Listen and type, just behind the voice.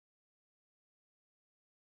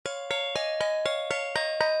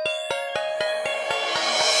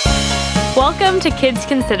Welcome to Kids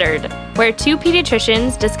Considered, where two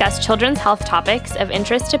pediatricians discuss children's health topics of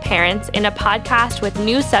interest to parents in a podcast with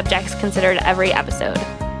new subjects considered every episode.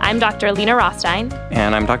 I'm Dr. Lena Rothstein.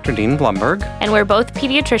 And I'm Dr. Dean Blumberg. And we're both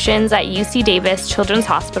pediatricians at UC Davis Children's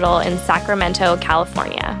Hospital in Sacramento,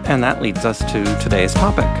 California. And that leads us to today's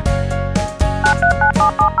topic.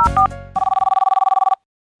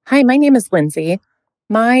 Hi, my name is Lindsay.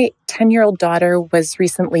 My 10-year-old daughter was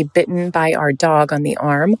recently bitten by our dog on the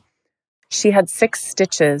arm. She had 6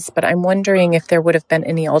 stitches, but I'm wondering if there would have been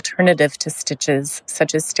any alternative to stitches,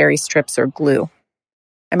 such as steri strips or glue.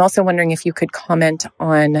 I'm also wondering if you could comment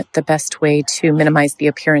on the best way to minimize the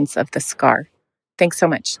appearance of the scar. Thanks so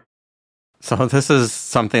much. So this is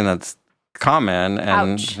something that's common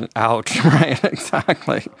and ouch, right?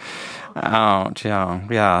 Exactly. Ouch,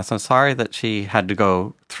 yeah. So sorry that she had to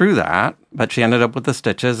go through that, but she ended up with the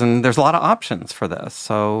stitches, and there's a lot of options for this.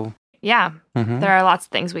 So yeah, there are lots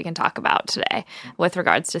of things we can talk about today with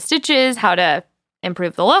regards to stitches, how to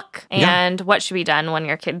improve the look, and what should be done when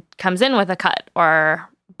your kid comes in with a cut or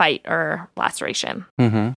bite or laceration.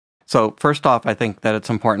 So first off, I think that it's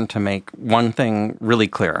important to make one thing really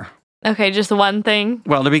clear. Okay, just one thing?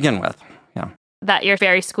 Well, to begin with, that you're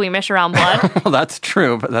very squeamish around blood? Well, that's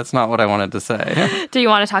true, but that's not what I wanted to say. Do you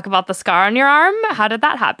want to talk about the scar on your arm? How did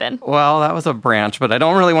that happen? Well, that was a branch, but I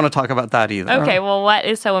don't really want to talk about that either. Okay, well, what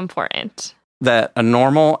is so important? That a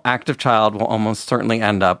normal, active child will almost certainly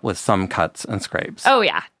end up with some cuts and scrapes. Oh,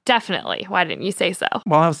 yeah, definitely. Why didn't you say so?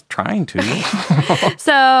 Well, I was trying to.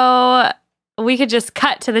 So we could just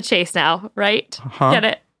cut to the chase now, right? Get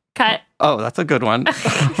it? Cut. Oh, that's a good one.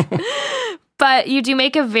 But you do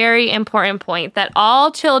make a very important point that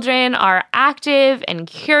all children are active and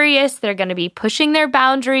curious. They're going to be pushing their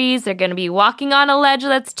boundaries. They're going to be walking on a ledge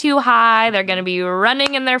that's too high. They're going to be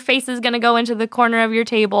running and their face is going to go into the corner of your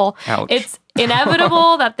table. Ouch. It's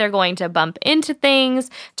inevitable that they're going to bump into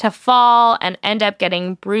things, to fall, and end up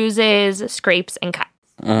getting bruises, scrapes, and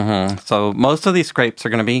cuts. So most of these scrapes are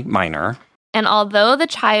going to be minor. And although the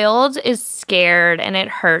child is scared and it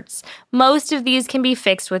hurts, most of these can be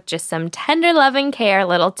fixed with just some tender loving care,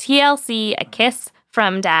 little TLC, a kiss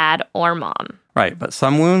from dad or mom. Right, but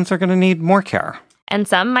some wounds are going to need more care. And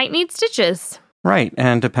some might need stitches. Right,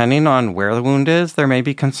 and depending on where the wound is, there may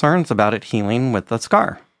be concerns about it healing with the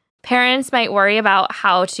scar. Parents might worry about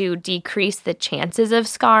how to decrease the chances of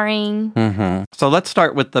scarring. So let's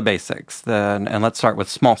start with the basics, and let's start with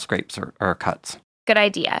small scrapes or cuts. Good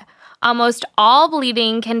idea. Almost all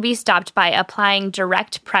bleeding can be stopped by applying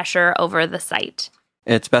direct pressure over the site.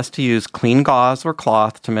 It's best to use clean gauze or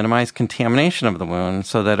cloth to minimize contamination of the wound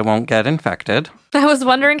so that it won't get infected. I was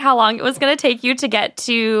wondering how long it was going to take you to get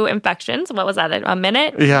to infections. What was that, a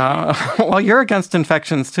minute? Yeah. Well, you're against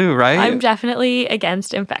infections too, right? I'm definitely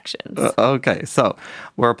against infections. Okay, so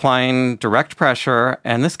we're applying direct pressure,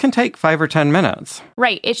 and this can take 5 or 10 minutes.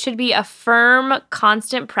 Right. It should be a firm,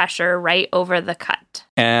 constant pressure right over the cut.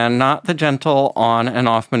 And not the gentle on and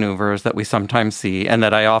off maneuvers that we sometimes see and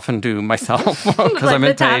that I often do myself because Like I'm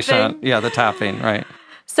impatient. tapping. Yeah, the tapping, right.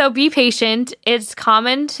 So be patient. It's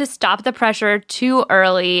common to stop the pressure too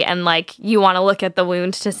early and you want to look at the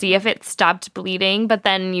wound to see if it stopped bleeding, but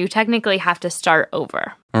then you technically have to start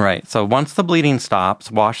over. All right. So once the bleeding stops,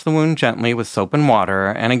 wash the wound gently with soap and water.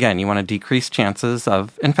 And again, you want to decrease chances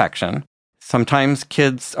of infection. Sometimes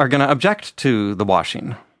kids are going to object to the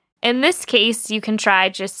washing. In this case, you can try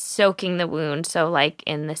just soaking the wound, so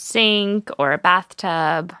in the sink or a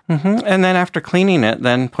bathtub. And then after cleaning it,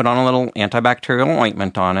 then put on a little antibacterial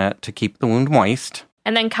ointment on it to keep the wound moist.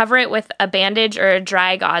 And then cover it with a bandage or a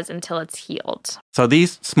dry gauze until it's healed. So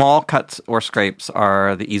these small cuts or scrapes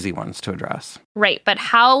are the easy ones to address. Right, but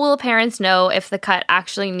how will parents know if the cut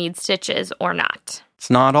actually needs stitches or not?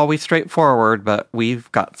 It's not always straightforward, but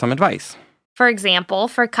we've got some advice. For example,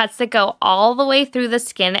 for cuts that go all the way through the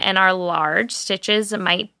skin and are large, stitches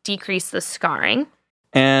might decrease the scarring.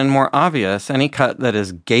 And more obvious, any cut that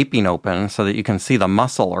is gaping open so that you can see the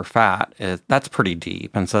muscle or fat, that's pretty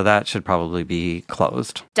deep. And so that should probably be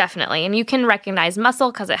closed. Definitely. And you can recognize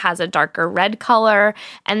muscle because it has a darker red color.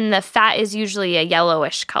 And the fat is usually a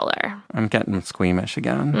yellowish color. I'm getting squeamish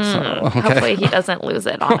again. Hopefully he doesn't lose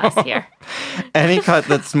it on us here. Any cut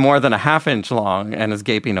that's more than a ½ inch long and is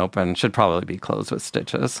gaping open should probably be closed with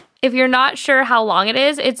stitches. If you're not sure how long it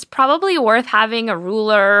is, it's probably worth having a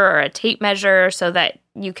ruler or a tape measure so that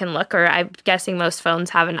you can look, or I'm guessing most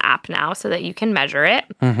phones have an app now so that you can measure it.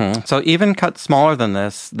 So even cuts smaller than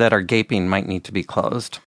this that are gaping might need to be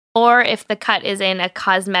closed. Or if the cut is in a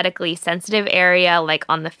cosmetically sensitive area, like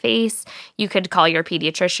on the face, you could call your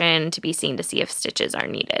pediatrician to be seen to see if stitches are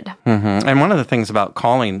needed. And one of the things about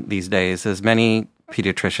calling these days is many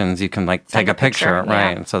pediatricians, you can take a picture,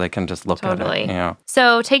 right? And so they can just look at it. Yeah.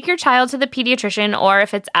 So take your child to the pediatrician, or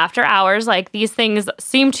if it's after hours, these things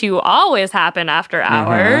seem to always happen after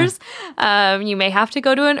hours, you may have to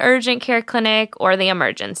go to an urgent care clinic or the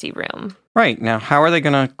emergency room. Right. Now, how are they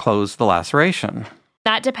going to close the laceration?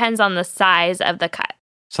 That depends on the size of the cut.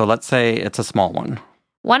 So let's say it's a small one.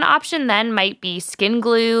 One option then might be skin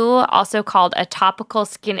glue, also called a topical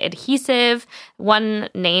skin adhesive. One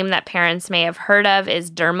name that parents may have heard of is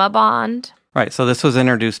Dermabond. Right. So this was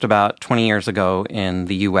introduced about 20 years ago in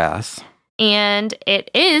the U.S. And it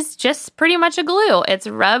is just pretty much a glue. It's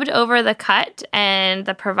rubbed over the cut, and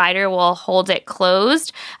the provider will hold it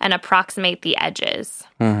closed and approximate the edges.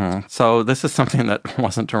 Mm-hmm. So this is something that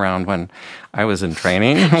wasn't around when I was in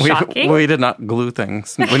training. Shocking. We did not glue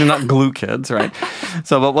things. We did not glue kids, right?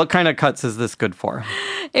 But what kind of cuts is this good for?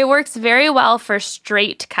 It works very well for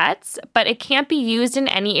straight cuts, but it can't be used in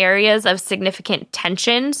any areas of significant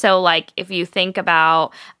tension. So if you think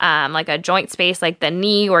about a joint space like the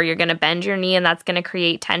knee, where you're going to bend your knee and that's going to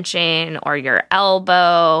create tension, or your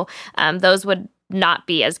elbow, those would not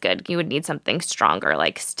be as good. You would need something stronger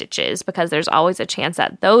like stitches, because there's always a chance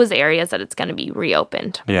at those areas that it's going to be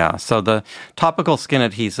reopened. Yeah, so the topical skin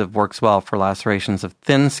adhesive works well for lacerations of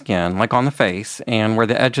thin skin, like on the face, and where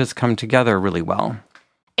the edges come together really well.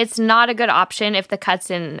 It's not a good option if the cut's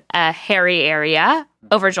in a hairy area,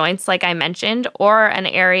 over joints like I mentioned, or an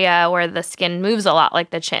area where the skin moves a lot like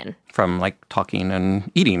the chin. From talking and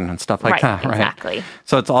eating and stuff like that, right? Exactly.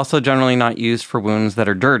 So it's also generally not used for wounds that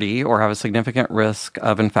are dirty or have a significant risk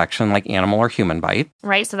of infection, like animal or human bite.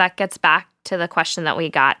 Right, so that gets back to the question that we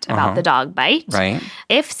got about the dog bite. Right.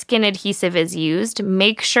 If skin adhesive is used,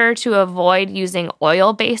 make sure to avoid using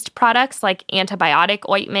oil-based products like antibiotic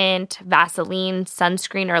ointment, Vaseline,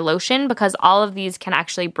 sunscreen, or lotion, because all of these can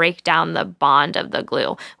actually break down the bond of the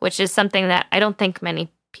glue, which is something that I don't think many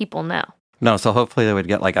people know. No, so hopefully they would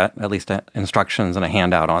get at least instructions and a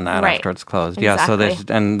handout on that after it's closed. Exactly. Yeah,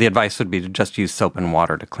 and the advice would be to just use soap and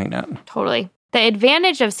water to clean it. Totally. The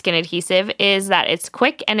advantage of skin adhesive is that it's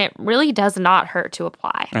quick and it really does not hurt to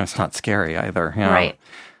apply. And it's not scary either. Right.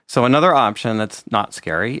 So another option that's not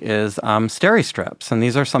scary is steri-strips, and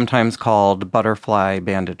these are sometimes called butterfly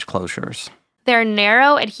bandage closures. They're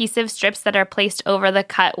narrow adhesive strips that are placed over the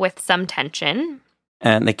cut with some tension.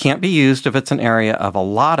 And they can't be used if it's an area of a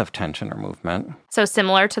lot of tension or movement. So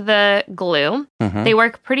similar to the glue, they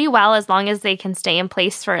work pretty well as long as they can stay in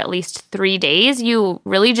place for at least 3 days. You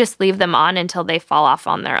really just leave them on until they fall off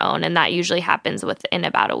on their own, and that usually happens within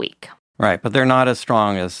about a week. Right, but they're not as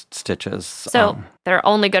strong as stitches. So they're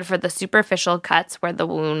only good for the superficial cuts where the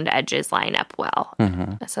wound edges line up well.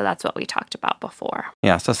 So that's what we talked about before.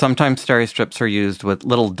 Yeah, so sometimes steri-strips are used with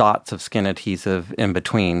little dots of skin adhesive in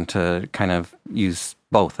between to kind of use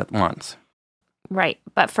both at once. Right,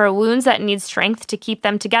 but for wounds that need strength to keep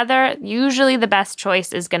them together, usually the best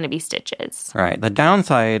choice is going to be stitches. Right. The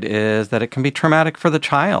downside is that it can be traumatic for the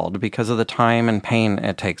child because of the time and pain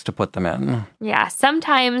it takes to put them in. Yeah,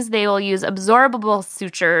 sometimes they will use absorbable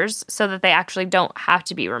sutures so that they actually don't have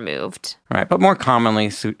to be removed. Right, but more commonly,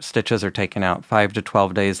 stitches are taken out 5 to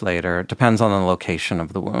 12 days later. It depends on the location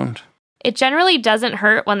of the wound. It generally doesn't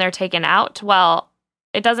hurt when they're taken out. Well,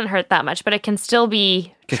 it doesn't hurt that much, but it can still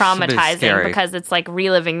be traumatizing because it's like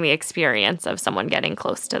reliving the experience of someone getting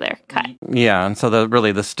close to their cut. Yeah, and so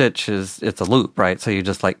the stitch it's a loop, right? So you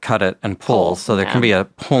just cut it and pull. So there can be a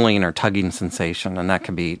pulling or tugging sensation, and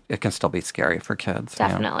it can still be scary for kids.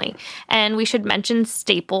 Definitely. Yeah. And we should mention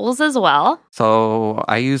staples as well. So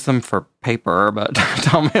I use them for paper, but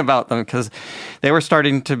tell me about them, because they were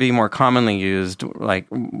starting to be more commonly used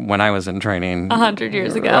when I was in training. 100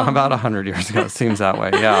 years ago. About 100 years ago. It seems that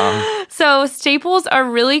way, yeah. So staples are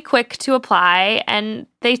really quick to apply, and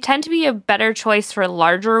they tend to be a better choice for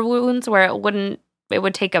larger wounds where it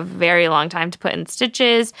would take a very long time to put in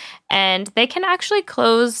stitches, and they can actually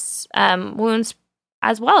close wounds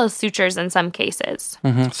as well as sutures in some cases.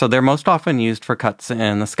 So they're most often used for cuts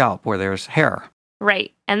in the scalp where there's hair.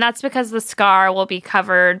 Right, and that's because the scar will be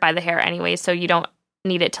covered by the hair anyway, so you don't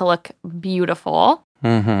need it to look beautiful.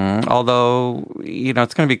 Although,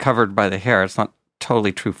 it's going to be covered by the hair. It's not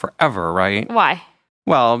totally true forever, right? Why?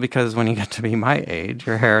 Well, because when you get to be my age,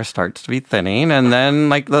 your hair starts to be thinning, and then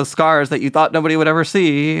those scars that you thought nobody would ever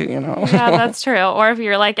see, Yeah, that's true. Or if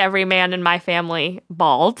you're like every man in my family,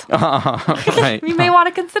 bald. Right. You may want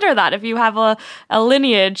to consider that if you have a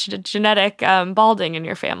lineage, genetic balding in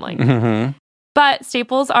your family. But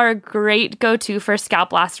staples are a great go-to for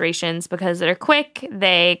scalp lacerations because they're quick,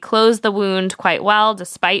 they close the wound quite well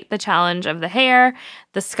despite the challenge of the hair.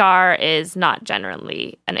 The scar is not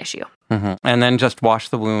generally an issue. Mm-hmm. And then just wash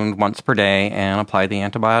the wound once per day and apply the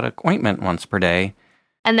antibiotic ointment once per day.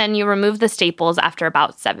 And then you remove the staples after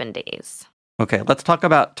about 7 days. Okay, let's talk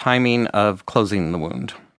about timing of closing the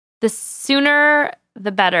wound. The sooner,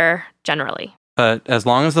 the better, generally. But as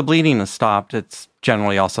long as the bleeding is stopped, it's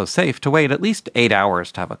generally also safe to wait at least 8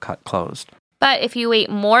 hours to have a cut closed. But if you wait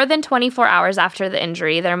more than 24 hours after the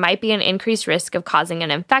injury, there might be an increased risk of causing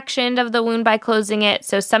an infection of the wound by closing it.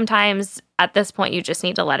 So sometimes at this point, you just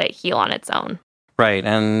need to let it heal on its own. Right.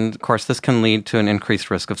 And of course, this can lead to an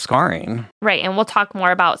increased risk of scarring. Right. And we'll talk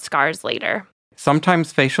more about scars later.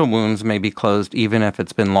 Sometimes facial wounds may be closed even if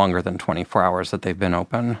it's been longer than 24 hours that they've been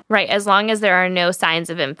open. Right. As long as there are no signs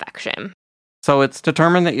of infection. So it's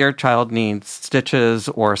determined that your child needs stitches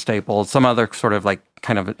or staples, some other sort of like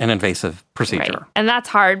kind of an invasive procedure. Right. And that's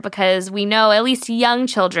hard because we know at least young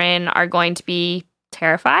children are going to be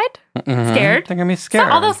terrified, scared. They're going to be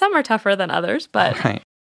scared. Although some are tougher than others, but... Right.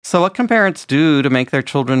 So what can parents do to make their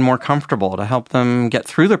children more comfortable, to help them get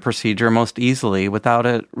through the procedure most easily without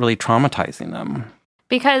it really traumatizing them?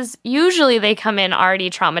 Because usually they come in already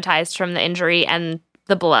traumatized from the injury and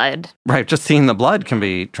the blood. Right. Just seeing the blood can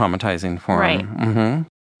be traumatizing for them. Right. Mm-hmm.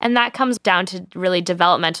 And that comes down to really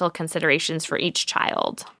developmental considerations for each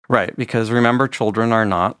child. Right. Because remember, children are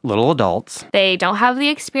not little adults. They don't have the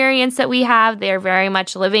experience that we have. They're very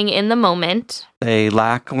much living in the moment. They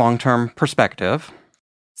lack long-term perspective.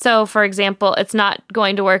 So, for example, it's not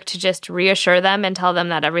going to work to just reassure them and tell them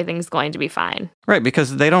that everything's going to be fine. Right,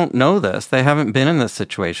 because they don't know this. They haven't been in this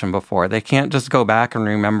situation before. They can't just go back and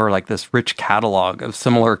remember like this rich catalog of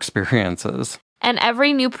similar experiences. And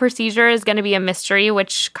every new procedure is going to be a mystery,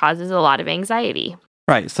 which causes a lot of anxiety.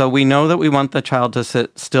 Right, so we know that we want the child to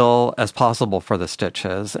sit still as possible for the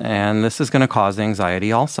stitches, and this is going to cause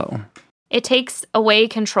anxiety also. It takes away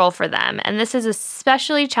control for them, and this is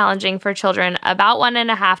especially challenging for children about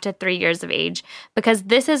 1.5 to 3 years of age because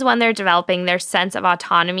this is when they're developing their sense of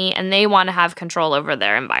autonomy and they want to have control over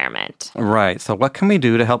their environment. Right, so what can we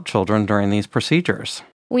do to help children during these procedures?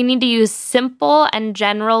 We need to use simple and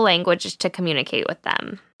general language to communicate with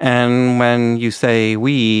them. And when you say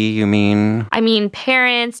we, you mean? I mean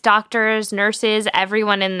parents, doctors, nurses,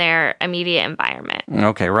 everyone in their immediate environment.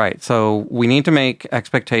 Okay, right. So we need to make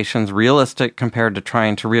expectations realistic compared to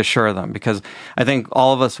trying to reassure them, because I think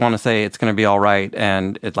all of us want to say it's going to be all right,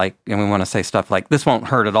 and we want to say stuff like this won't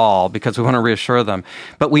hurt at all because we want to reassure them,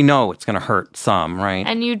 but we know it's going to hurt some, right?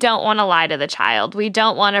 And you don't want to lie to the child. We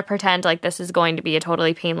don't want to pretend like this is going to be a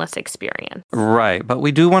totally painless experience. Right, but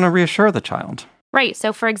we do want to reassure the child. Right.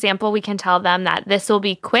 So, for example, we can tell them that this will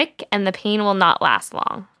be quick and the pain will not last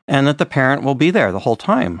long. And that the parent will be there the whole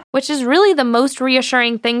time. Which is really the most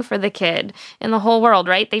reassuring thing for the kid in the whole world,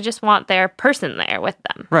 right? They just want their person there with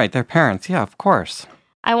them. Right. Their parents. Yeah, of course.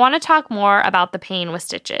 I want to talk more about the pain with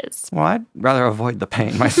stitches. Well, I'd rather avoid the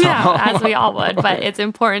pain myself. Yeah, as we all would, but it's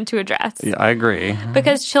important to address. Yeah, I agree.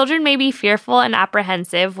 Because children may be fearful and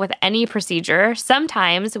apprehensive with any procedure.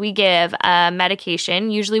 Sometimes we give a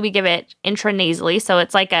medication. Usually we give it intranasally, so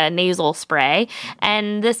it's like a nasal spray.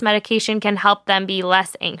 And this medication can help them be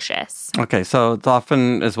less anxious. Okay, so it's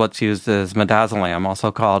often is what's used as midazolam,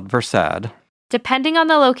 also called Versed. Depending on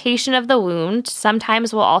the location of the wound,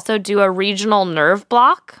 sometimes we'll also do a regional nerve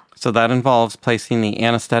block. So that involves placing the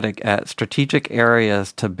anesthetic at strategic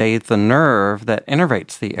areas to bathe the nerve that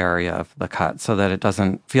innervates the area of the cut so that it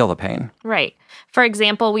doesn't feel the pain. Right. For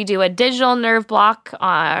example, we do a digital nerve block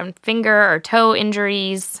on finger or toe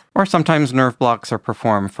injuries. Or sometimes nerve blocks are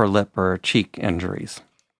performed for lip or cheek injuries.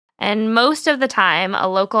 And most of the time, a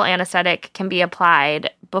local anesthetic can be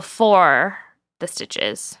applied before the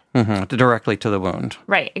stitches. Directly to the wound.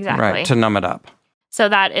 Right, exactly. Right, to numb it up. So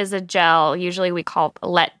that is a gel, usually we call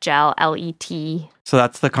LET gel, L-E-T. So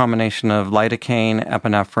that's the combination of lidocaine,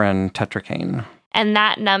 epinephrine, tetracaine. And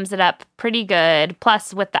that numbs it up pretty good.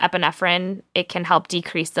 Plus, with the epinephrine, it can help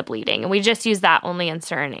decrease the bleeding. And we just use that only in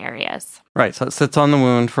certain areas. Right, so it sits on the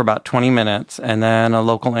wound for about 20 minutes, and then a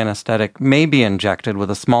local anesthetic may be injected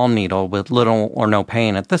with a small needle with little or no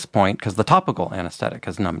pain at this point because the topical anesthetic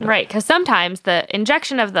has numbed it. Right, because sometimes the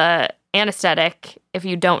injection of the anesthetic, if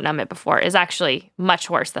you don't numb it before, is actually much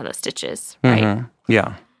worse than the stitches, right? Mm-hmm.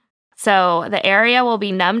 Yeah. So the area will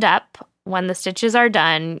be numbed up when the stitches are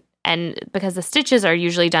done, and because the stitches are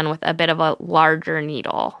usually done with a bit of a larger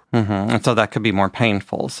needle. And so that could be more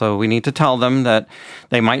painful. So we need to tell them that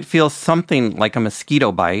they might feel something like a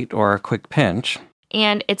mosquito bite or a quick pinch.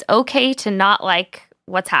 And it's okay to not like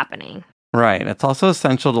what's happening. Right. It's also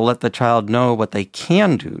essential to let the child know what they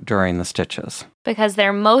can do during the stitches. Because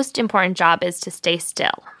their most important job is to stay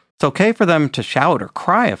still. It's okay for them to shout or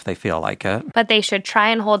cry if they feel like it. But they should try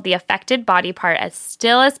and hold the affected body part as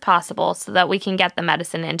still as possible so that we can get the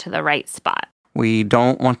medicine into the right spot. We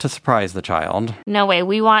don't want to surprise the child. No way.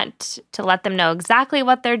 We want to let them know exactly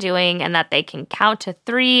what they're doing and that they can count to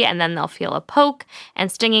 3 and then they'll feel a poke and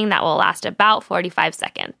stinging that will last about 45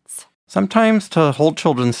 seconds. Sometimes to hold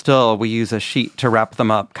children still, we use a sheet to wrap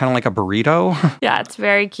them up, kind of like a burrito. Yeah, it's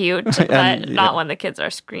very cute, but not when the kids are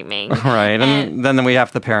screaming. Right, and then we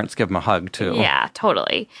have the parents give them a hug, too. Yeah,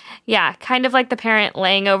 totally. Yeah, kind of like the parent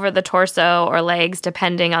laying over the torso or legs,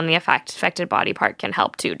 depending on the affected body part can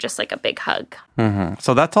help, too, just like a big hug. Mm-hmm.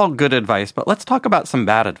 So that's all good advice, but let's talk about some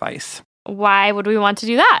bad advice. Why would we want to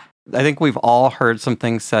do that? I think we've all heard some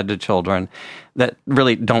things said to children that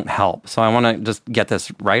really don't help. So I want to just get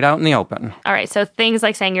this right out in the open. All right. So things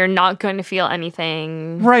like saying you're not going to feel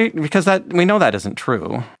anything. Right. Because we know that isn't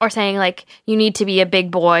true. Or saying like you need to be a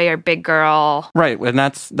big boy or big girl. Right. And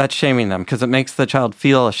that's shaming them because it makes the child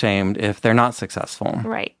feel ashamed if they're not successful.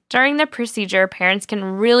 Right. During the procedure, parents can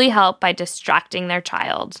really help by distracting their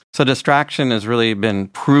child. So distraction has really been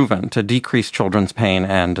proven to decrease children's pain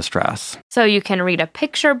and distress. So you can read a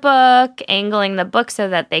picture book, angling the book so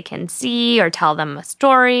that they can see, or tell them a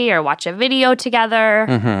story, or watch a video together.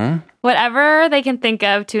 Mm-hmm. Whatever they can think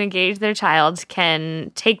of to engage their child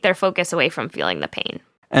can take their focus away from feeling the pain.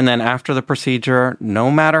 And then after the procedure,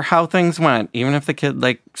 no matter how things went, even if the kid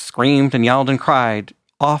screamed and yelled and cried,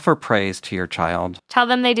 offer praise to your child. Tell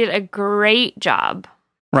them they did a great job.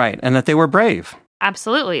 Right, and that they were brave.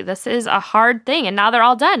 Absolutely. This is a hard thing, and now they're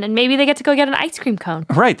all done, and maybe they get to go get an ice cream cone.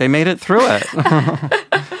 Right, they made it through it.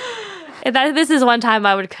 This is one time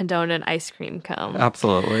I would condone an ice cream cone.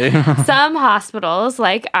 Absolutely. Some hospitals,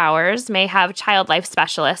 like ours, may have child life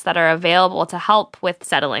specialists that are available to help with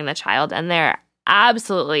settling the child, and they're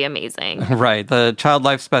absolutely amazing. Right. The child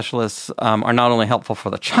life specialists are not only helpful for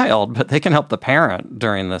the child, but they can help the parent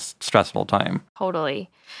during this stressful time. Totally.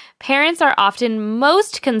 Parents are often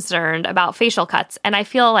most concerned about facial cuts, and I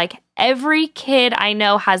feel like every kid I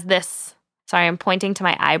know has this. Sorry, I'm pointing to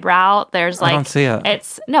my eyebrow. There's I don't see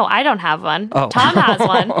it. No, I don't have one. Oh. Tom has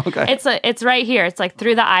one. Okay. It's right here. It's like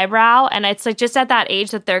through the eyebrow, and it's like just at that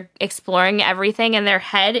age that they're exploring everything, and their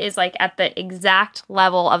head is like at the exact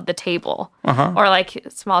level of the table, or like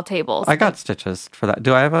small tables. I got stitches for that.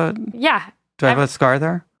 Do I have a? Yeah. Do I have a scar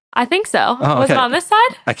there? I think so. Oh, Was it on this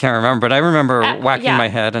side? I can't remember, but I remember whacking my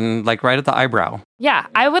head and right at the eyebrow. Yeah,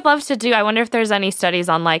 I would love to do. I wonder if there's any studies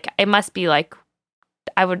on it must be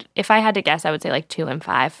if I had to guess, I would say 2 and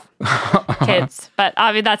 5 kids. But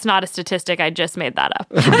obviously, that's not a statistic. I just made that up.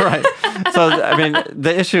 Right. So,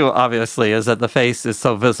 the issue obviously is that the face is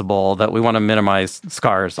so visible that we want to minimize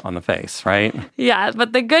scars on the face, right? Yeah,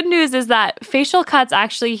 but the good news is that facial cuts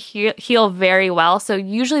actually heal very well. So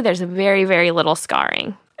usually there's very, very little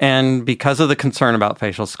scarring. And because of the concern about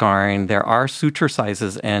facial scarring, there are suture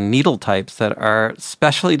sizes and needle types that are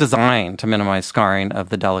specially designed to minimize scarring of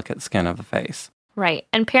the delicate skin of the face. Right.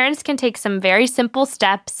 And parents can take some very simple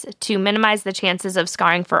steps to minimize the chances of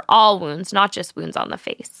scarring for all wounds, not just wounds on the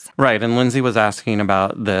face. Right. And Lindsay was asking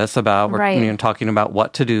about this, we're talking about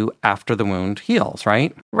what to do after the wound heals,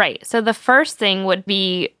 right? Right. So the first thing would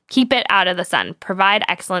be keep it out of the sun. Provide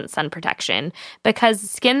excellent sun protection because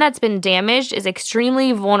skin that's been damaged is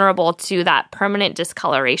extremely vulnerable to that permanent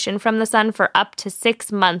discoloration from the sun for up to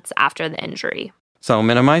 6 months after the injury. So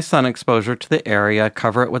minimize sun exposure to the area,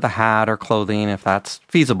 cover it with a hat or clothing if that's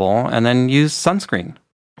feasible, and then use sunscreen.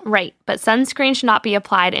 Right, but sunscreen should not be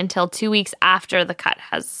applied until 2 weeks after the cut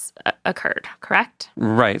has occurred, correct?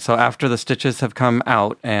 Right, so after the stitches have come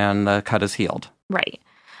out and the cut is healed. Right.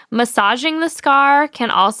 Massaging the scar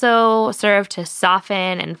can also serve to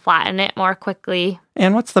soften and flatten it more quickly.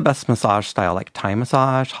 And what's the best massage style, like Thai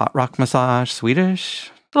massage, hot rock massage,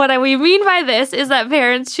 Swedish? What we mean by this is that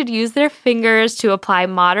parents should use their fingers to apply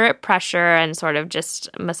moderate pressure and sort of just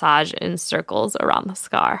massage in circles around the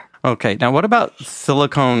scar. Okay, now what about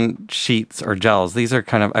silicone sheets or gels? These are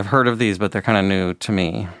I've heard of these, but they're kind of new to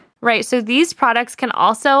me. Right, so these products can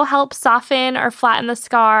also help soften or flatten the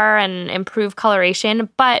scar and improve coloration,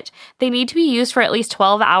 but they need to be used for at least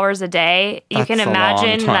 12 hours a day. You can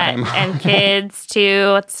imagine that, and kids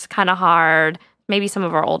too, it's kind of hard. Maybe some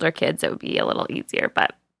of our older kids, it would be a little easier,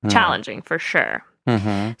 but challenging for sure.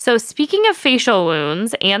 Mm-hmm. So speaking of facial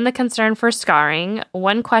wounds and the concern for scarring,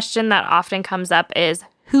 one question that often comes up is,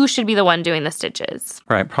 who should be the one doing the stitches.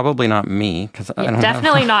 Right. Probably not me, because I don't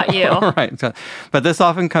definitely not you. Right. But this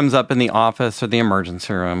often comes up in the office or the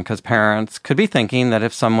emergency room because parents could be thinking that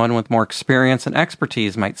if someone with more experience and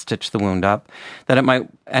expertise might stitch the wound up, that it might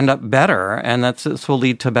end up better, and that this will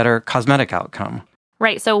lead to a better cosmetic outcome.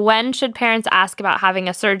 Right. So when should parents ask about having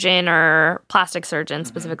a surgeon or plastic surgeon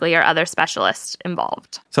specifically or other specialists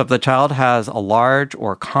involved? So if the child has a large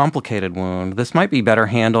or complicated wound, this might be better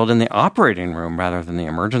handled in the operating room rather than the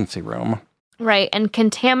emergency room. Right. And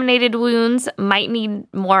contaminated wounds might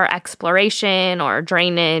need more exploration or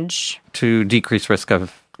drainage to decrease risk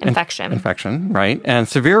of infection, right? And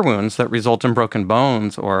severe wounds that result in broken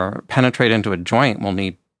bones or penetrate into a joint will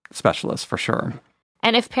need specialists for sure.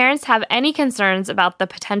 And if parents have any concerns about the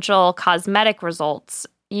potential cosmetic results,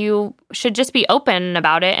 you should just be open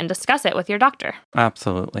about it and discuss it with your doctor.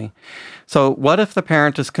 Absolutely. So what if the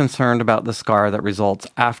parent is concerned about the scar that results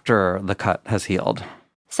after the cut has healed?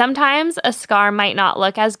 Sometimes a scar might not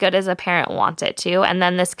look as good as a parent wants it to, and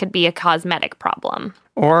then this could be a cosmetic problem.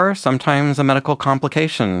 Or sometimes a medical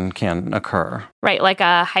complication can occur. Right, like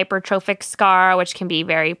a hypertrophic scar, which can be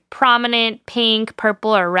very prominent, pink,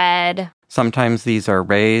 purple, or red. Sometimes these are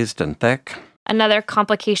raised and thick. Another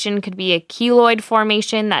complication could be a keloid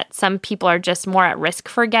formation that some people are just more at risk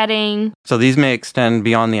for getting. So these may extend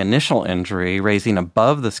beyond the initial injury, raising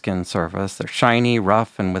above the skin surface. They're shiny,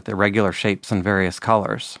 rough, and with irregular shapes and various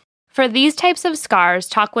colors. For these types of scars,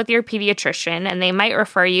 talk with your pediatrician, and they might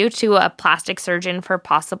refer you to a plastic surgeon for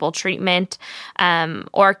possible treatment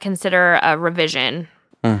or consider a revision.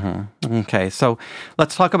 Mm-hmm. Okay, so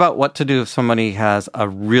let's talk about what to do if somebody has a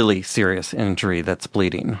really serious injury that's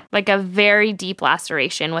bleeding. Like a very deep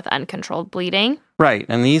laceration with uncontrolled bleeding. Right,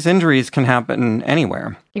 and these injuries can happen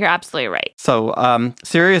anywhere. You're absolutely right. So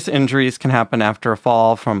serious injuries can happen after a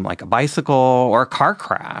fall from like a bicycle or a car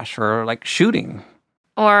crash or like shooting.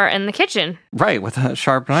 Or in the kitchen. Right, with a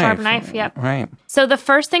sharp knife. Sharp knife, yep. Right. So the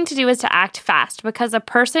first thing to do is to act fast because a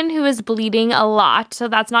person who is bleeding a lot, so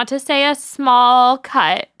that's not to say a small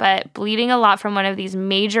cut, but bleeding a lot from one of these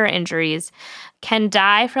major injuries can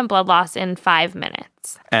die from blood loss in 5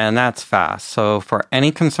 minutes. And that's fast. So for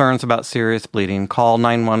any concerns about serious bleeding, call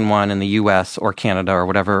 911 in the U.S. or Canada or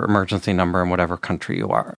whatever emergency number in whatever country you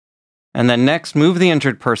are. And then next, move the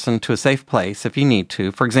injured person to a safe place if you need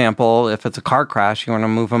to. For example, if it's a car crash, you want to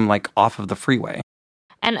move them like off of the freeway.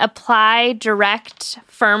 And apply direct,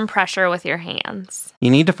 firm pressure with your hands.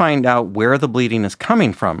 You need to find out where the bleeding is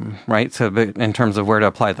coming from, right? So in terms of where to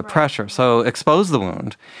apply the pressure. So expose the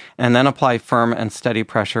wound and then apply firm and steady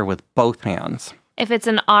pressure with both hands. If it's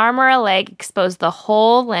an arm or a leg, expose the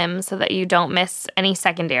whole limb so that you don't miss any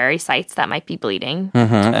secondary sites that might be bleeding.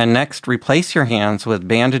 Mm-hmm. And next, replace your hands with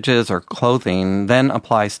bandages or clothing, then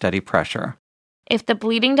apply steady pressure. If the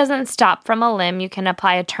bleeding doesn't stop from a limb, you can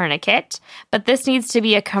apply a tourniquet, but this needs to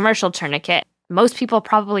be a commercial tourniquet. Most people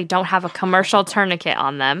probably don't have a commercial tourniquet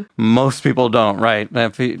on them. Most people don't, right?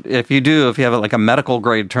 If you have like a medical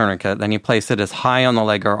grade tourniquet, then you place it as high on the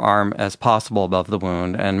leg or arm as possible above the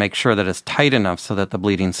wound and make sure that it's tight enough so that the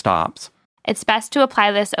bleeding stops. It's best to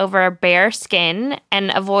apply this over bare skin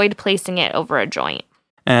and avoid placing it over a joint.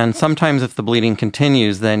 And sometimes if the bleeding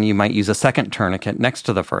continues, then you might use a second tourniquet next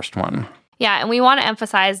to the first one. Yeah, and we want to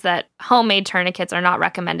emphasize that homemade tourniquets are not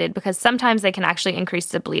recommended because sometimes they can actually increase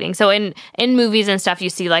the bleeding. So in movies and stuff, you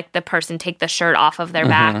see like the person take the shirt off of their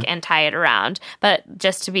back and tie it around. But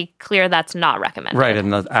just to be clear, that's not recommended. Right, in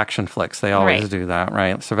the action flicks, they always do that,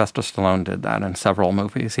 right? Sylvester Stallone did that in several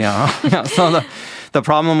movies, yeah. Yeah. So the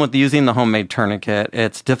problem with using the homemade tourniquet,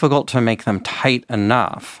 it's difficult to make them tight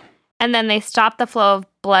enough. And then they stop the flow of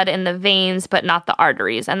blood in the veins, but not the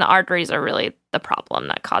arteries. And the arteries are really the problem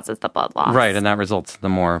that causes the blood loss. Right, and that results in the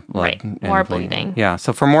more blood and more bleeding. Yeah,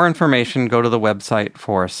 so for more information, go to the website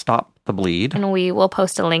for Stop the Bleed. And we will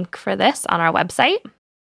post a link for this on our website.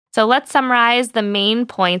 So let's summarize the main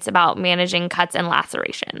points about managing cuts and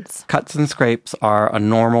lacerations. Cuts and scrapes are a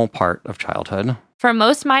normal part of childhood. For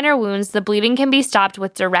most minor wounds, the bleeding can be stopped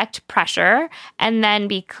with direct pressure and then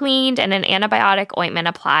be cleaned and an antibiotic ointment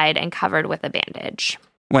applied and covered with a bandage.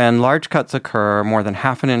 When large cuts occur, more than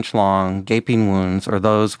half an inch long, gaping wounds, or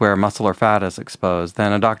those where muscle or fat is exposed,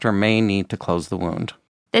 then a doctor may need to close the wound.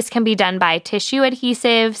 This can be done by tissue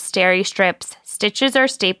adhesive, steri strips, stitches, or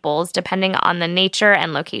staples, depending on the nature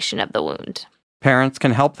and location of the wound. Parents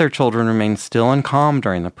can help their children remain still and calm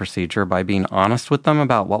during the procedure by being honest with them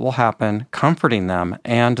about what will happen, comforting them,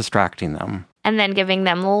 and distracting them. And then giving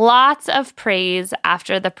them lots of praise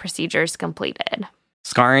after the procedure is completed.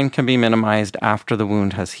 Scarring can be minimized after the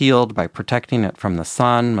wound has healed by protecting it from the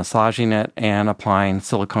sun, massaging it, and applying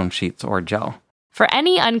silicone sheets or gel. For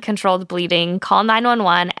any uncontrolled bleeding, call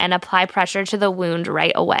 911 and apply pressure to the wound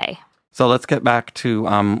right away. So let's get back to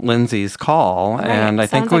Lindsay's call, Right. and I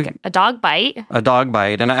think like a dog bite. A dog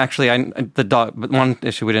bite, and actually, the dog. But one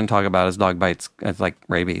issue we didn't talk about is dog bites. It's like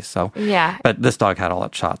rabies. So yeah, but this dog had all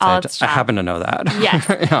its shots. I happen to know that. Yes,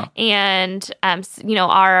 yeah. And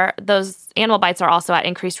those animal bites are also at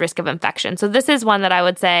increased risk of infection. So this is one that I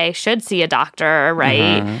would say should see a doctor.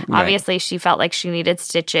 Right? Mm-hmm, Obviously, she felt like she needed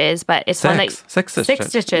stitches, but it's one that six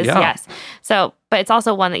stitches. Yeah. Yes. So. But it's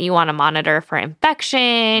also one that you want to monitor for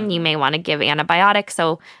infection. You may want to give antibiotics.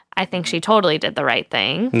 So I think she totally did the right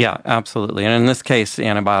thing. Yeah, absolutely. And in this case,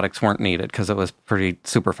 antibiotics weren't needed because it was pretty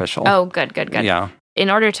superficial. Oh, good. Yeah. In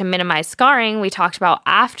order to minimize scarring, we talked about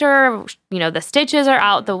after, the stitches are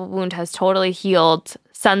out, the wound has totally healed,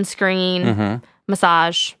 sunscreen,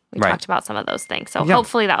 massage. We talked about some of those things. So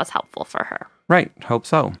hopefully that was helpful for her. Right. Hope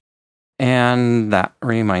so. And that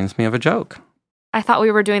reminds me of a joke. I thought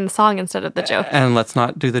we were doing the song instead of the joke. And let's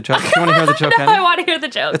not do the joke. Do you want to hear the joke? No, I want to hear the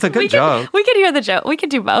joke. It's a good joke. We could hear the joke. We could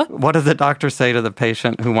do both. What did the doctor say to the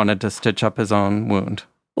patient who wanted to stitch up his own wound?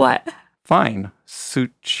 What? Fine.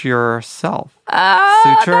 Suture yourself.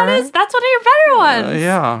 Suture? That's one of your better ones.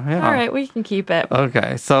 Yeah. All right, we can keep it.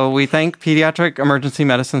 Okay, so we thank pediatric emergency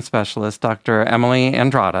medicine specialist Dr. Emily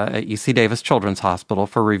Andrada at UC Davis Children's Hospital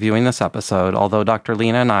for reviewing this episode, although Dr.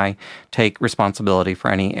 Lena and I take responsibility for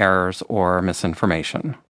any errors or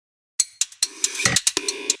misinformation.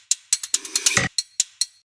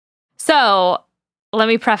 So, let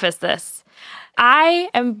me preface this. I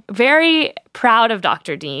am very proud of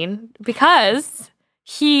Dr. Dean because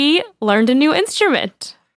he learned a new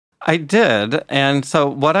instrument. I did. And so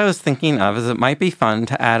what I was thinking of is it might be fun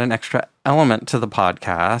to add an extra element to the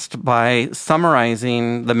podcast by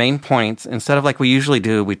summarizing the main points. Instead of like we usually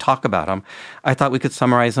do, we talk about them. I thought we could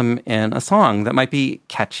summarize them in a song that might be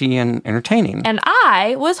catchy and entertaining. And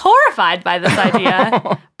I was horrified by this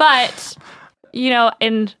idea. But,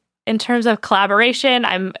 in terms of collaboration,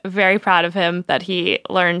 I'm very proud of him that he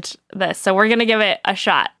learned this. So we're going to give it a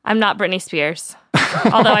shot. I'm not Britney Spears,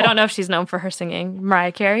 although I don't know if she's known for her singing.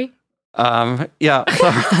 Mariah Carey? Yeah.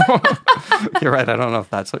 So, you're right. I don't know if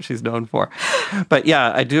that's what she's known for. But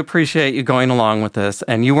yeah, I do appreciate you going along with this.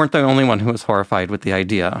 And you weren't the only one who was horrified with the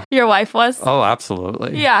idea. Your wife was? Oh,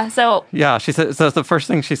 absolutely. Yeah. So. Yeah. She says, so the first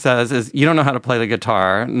thing she says is, you don't know how to play the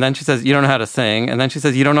guitar. And then she says, you don't know how to sing. And then she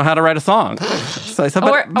says, you don't know how to write a song. So I said,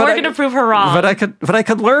 we're going to prove her wrong. But I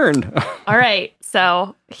could learn. All right.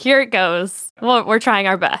 So here it goes. Well, we're trying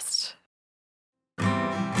our best.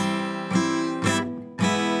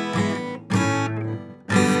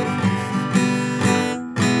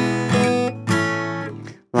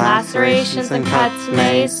 Lacerations and cuts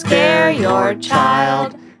may scare your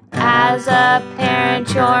child. As a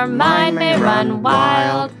parent, your mind may run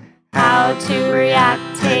wild. How to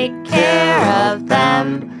react, take care of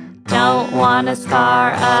them. Don't want a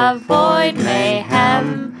scar, avoid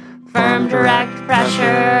mayhem. Firm, direct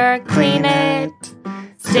pressure, clean it.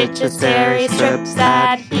 Stitches, steri strips,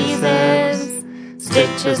 adhesives.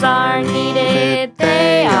 Stitches are needed,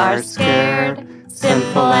 they are scared.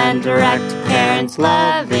 Simple and direct, parents'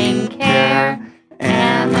 loving care.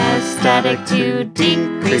 Anesthetic to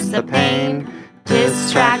decrease the pain.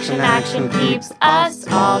 Distraction action keeps us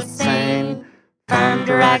all sane. Firm,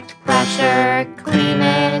 direct pressure, clean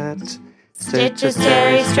it. Stitches,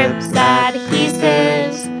 steri strips,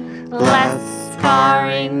 adhesives. Less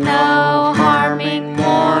scarring, no harming.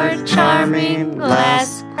 More charming,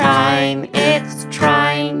 less crying. It's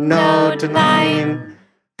trying, no denying.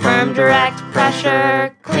 Firm, direct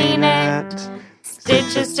pressure, clean it.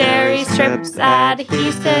 Stitches, steri strips,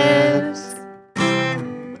 adhesives.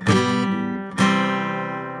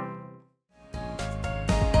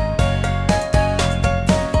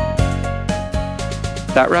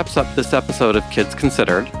 That wraps up this episode of Kids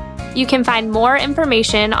Considered. You can find more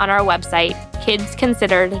information on our website,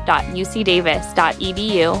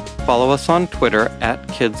 kidsconsidered.ucdavis.edu. Follow us on Twitter at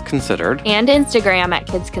Kids Considered. And Instagram at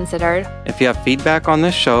Kids Considered. If you have feedback on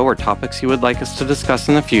this show or topics you would like us to discuss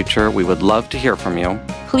in the future, we would love to hear from you.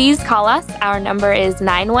 Please call us. Our number is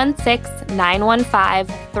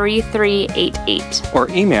 916-915-3388. Or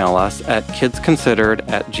email us at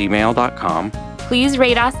kidsconsidered@gmail.com. Please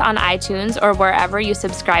rate us on iTunes or wherever you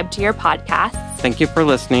subscribe to your podcasts. Thank you for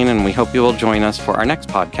listening, and we hope you will join us for our next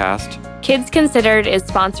podcast. Kids Considered is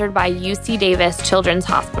sponsored by UC Davis Children's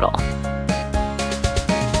Hospital.